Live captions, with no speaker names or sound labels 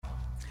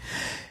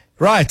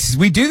Right.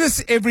 We do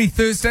this every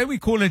Thursday. We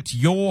call it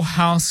Your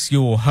House,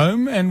 Your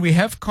Home, and we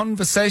have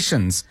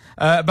conversations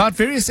about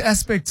various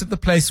aspects of the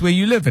place where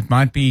you live. It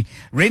might be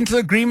rental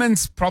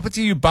agreements,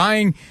 property you're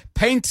buying,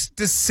 paint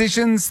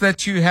decisions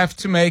that you have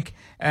to make,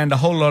 and a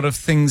whole lot of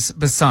things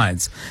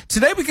besides.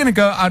 Today we're going to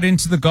go out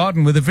into the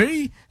garden with a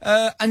very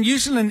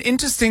unusual and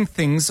interesting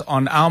things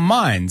on our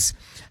minds.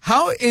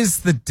 How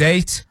is the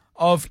date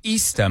of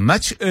Easter,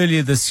 much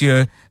earlier this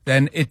year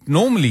than it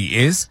normally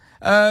is,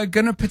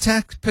 going to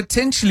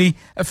potentially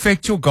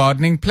affect your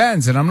gardening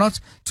plans? And I'm not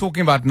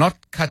talking about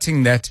not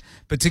cutting that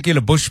particular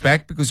bush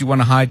back because you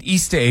want to hide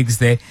Easter eggs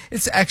there.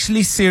 It's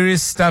actually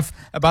serious stuff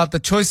about the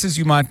choices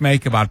you might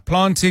make about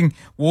planting,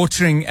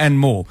 watering, and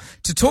more.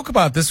 To talk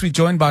about this, we're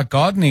joined by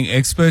gardening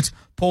expert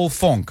Paul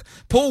Fonk.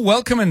 Paul,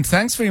 welcome and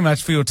thanks very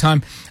much for your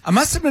time. I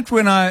must admit,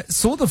 when I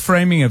saw the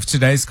framing of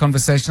today's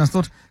conversation, I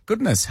thought,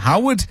 goodness, how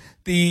would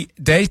the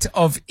date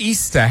of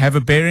Easter have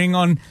a bearing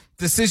on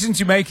decisions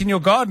you make in your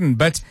garden?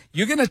 But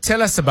you're going to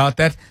tell us about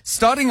that,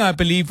 starting, I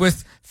believe,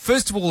 with,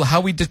 first of all,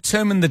 how we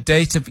determine the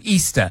date of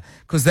Easter,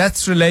 because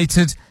that's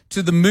related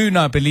to the moon,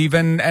 I believe,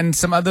 and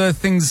some other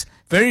things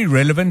very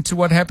relevant to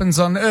what happens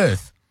on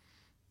Earth.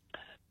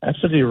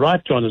 Absolutely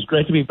right, John. It's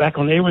great to be back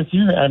on air with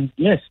you. And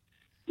yes,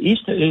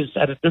 Easter is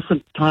at a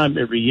different time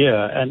every year.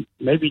 And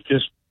maybe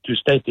just to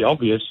state the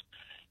obvious,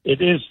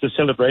 it is the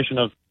celebration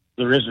of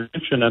the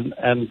resurrection,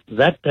 and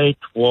that date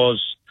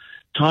was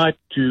tied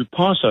to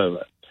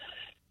Passover.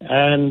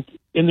 And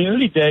in the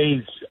early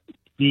days,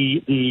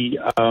 the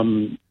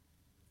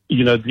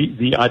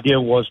idea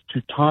was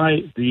to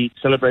tie the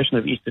celebration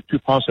of Easter to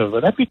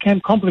Passover. That became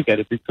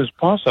complicated because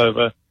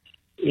Passover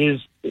is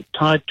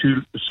tied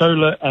to the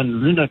solar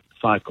and lunar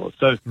cycles.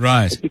 So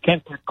right. It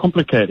became quite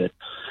complicated.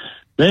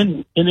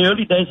 Then in the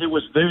early days, there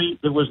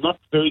was not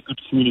very good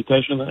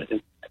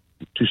communication.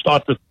 To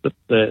start with,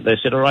 they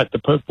said, all right, the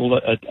Pope will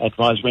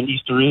advise when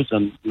Easter is,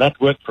 and that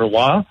worked for a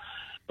while.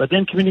 But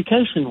then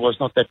communication was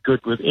not that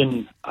good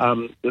within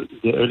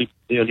the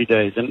early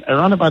days. And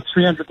around about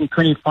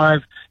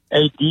 325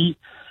 A.D.,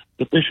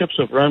 the bishops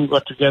of Rome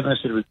got together and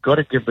said, we've got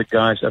to give the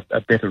guys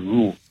a better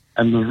rule.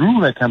 And the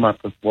rule they came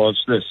up with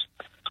was this.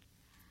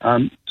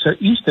 So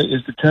Easter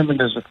is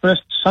determined as the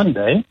first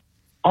Sunday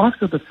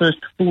after the first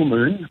full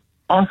moon,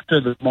 after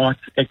the March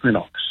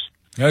equinox.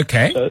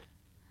 Okay. So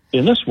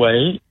in this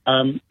way,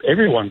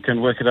 everyone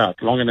can work it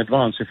out long in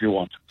advance if you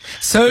want.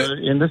 So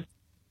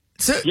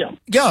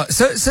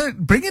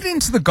bring it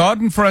into the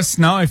garden for us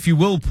now, if you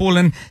will, Paul,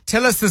 and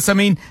tell us this. I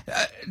mean,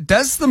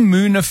 does the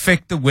moon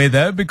affect the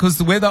weather? Because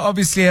the weather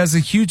obviously has a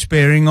huge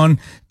bearing on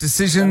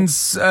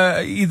decisions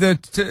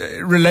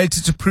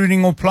related to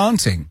pruning or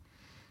planting.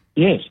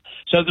 Yes.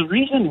 So the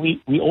reason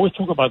we always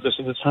talk about this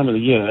at this time of the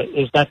year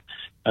is that,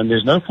 and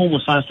there's no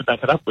formal science to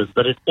back it up with,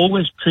 but it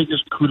always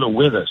triggers cooler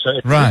weather. So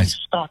it really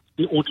starts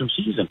the autumn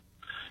season.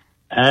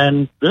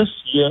 And this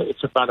year,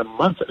 it's about a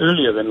month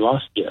earlier than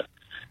last year.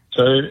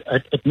 So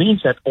it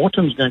means that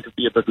autumn's going to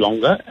be a bit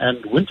longer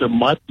and winter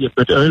might be a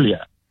bit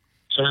earlier.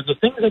 So the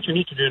things that you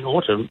need to do in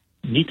autumn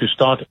need to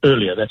start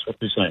earlier. That's what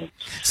we're saying.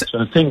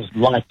 So things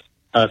like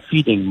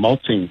feeding,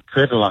 mulching,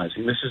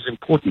 fertilizing, this is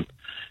important.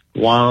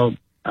 While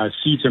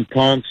seeds and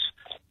plants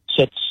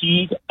set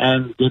seed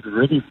and get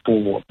ready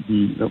for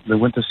the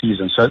winter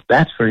season. So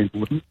that's very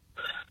important.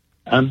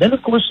 And then,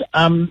 of course,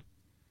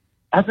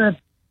 other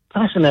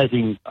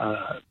fascinating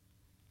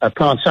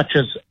plants such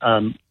as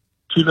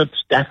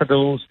tulips,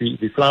 daffodils,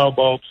 the flower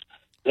bulbs,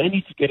 they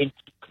need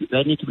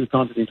to be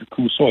planted into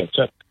cool soil.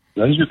 So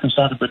those you can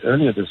start a bit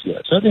earlier this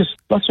year. So there's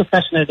lots of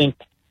fascinating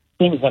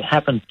things that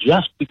happen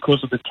just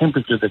because of the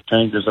temperature that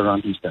changes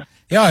around Easter.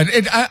 Yeah,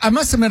 I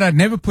must admit I'd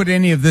never put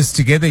any of this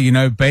together. You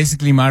know,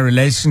 basically my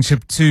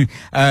relationship to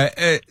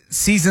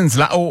seasons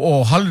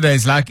or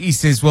holidays like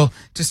Easter is, well,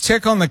 just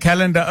check on the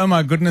calendar. Oh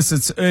my goodness,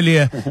 it's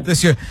earlier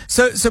this year.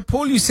 So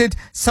Paul, you said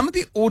some of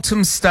the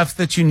autumn stuff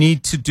that you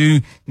need to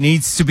do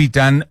needs to be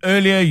done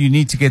earlier. You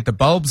need to get the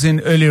bulbs in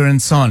earlier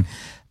and so on.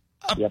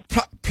 Yep.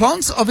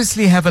 Plants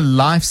obviously have a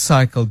life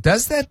cycle.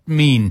 Does that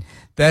mean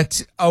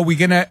that are we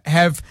going to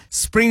have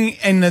spring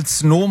in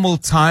its normal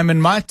time,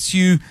 and might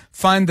you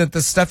find that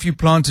the stuff you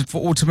planted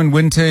for autumn and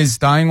winter is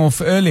dying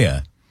off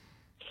earlier?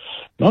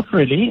 Not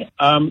really.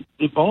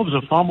 The bulbs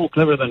are far more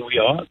clever than we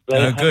are.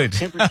 Good.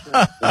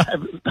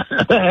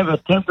 They have a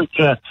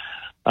temperature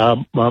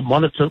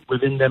monitor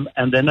within them,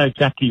 and they know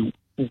exactly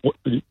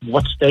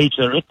what stage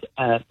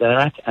they're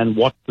at and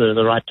what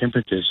the right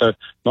temperature is. So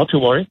not to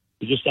worry.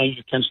 You're just saying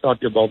you can start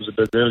your bulbs a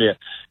bit earlier.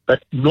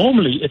 But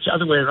normally it's the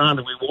other way around,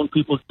 and we warn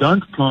people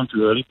don't plant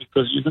too early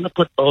because you're going to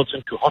put bulbs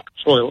into hot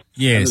soil.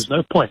 Yes. And there's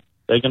no point.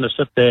 They're going to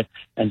sit there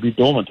and be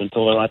dormant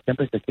until the right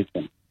temperature kicks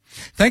in.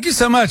 Thank you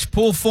so much,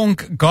 Paul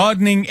Fonk,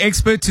 gardening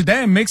expert.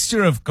 Today, a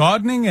mixture of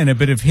gardening and a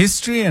bit of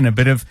history and a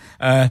bit of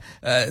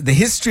the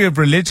history of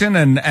religion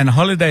and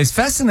holidays.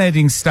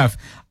 Fascinating stuff.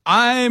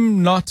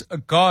 I'm not a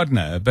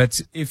gardener,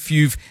 but if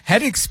you've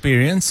had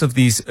experience of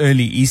these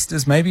early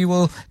Easters, maybe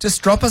we'll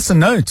just drop us a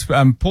note.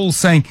 Paul's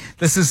saying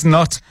this is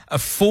not a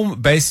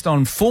form based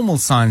on formal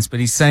science, but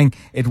he's saying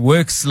it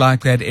works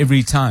like that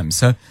every time.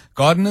 So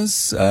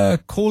gardeners,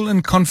 call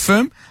and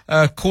confirm,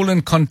 call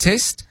and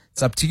contest.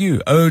 It's up to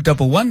you.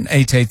 011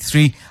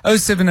 883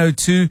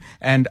 0702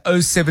 and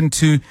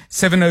 072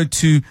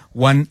 702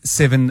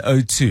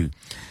 1702.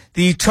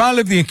 The trial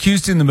of the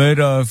accused in the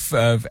murder of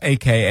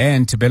AKA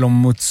and Ntebelo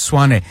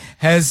Motsoane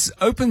has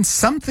opened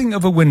something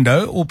of a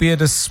window,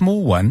 albeit a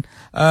small one,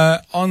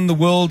 on the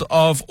world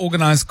of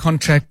organized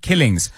contract killings.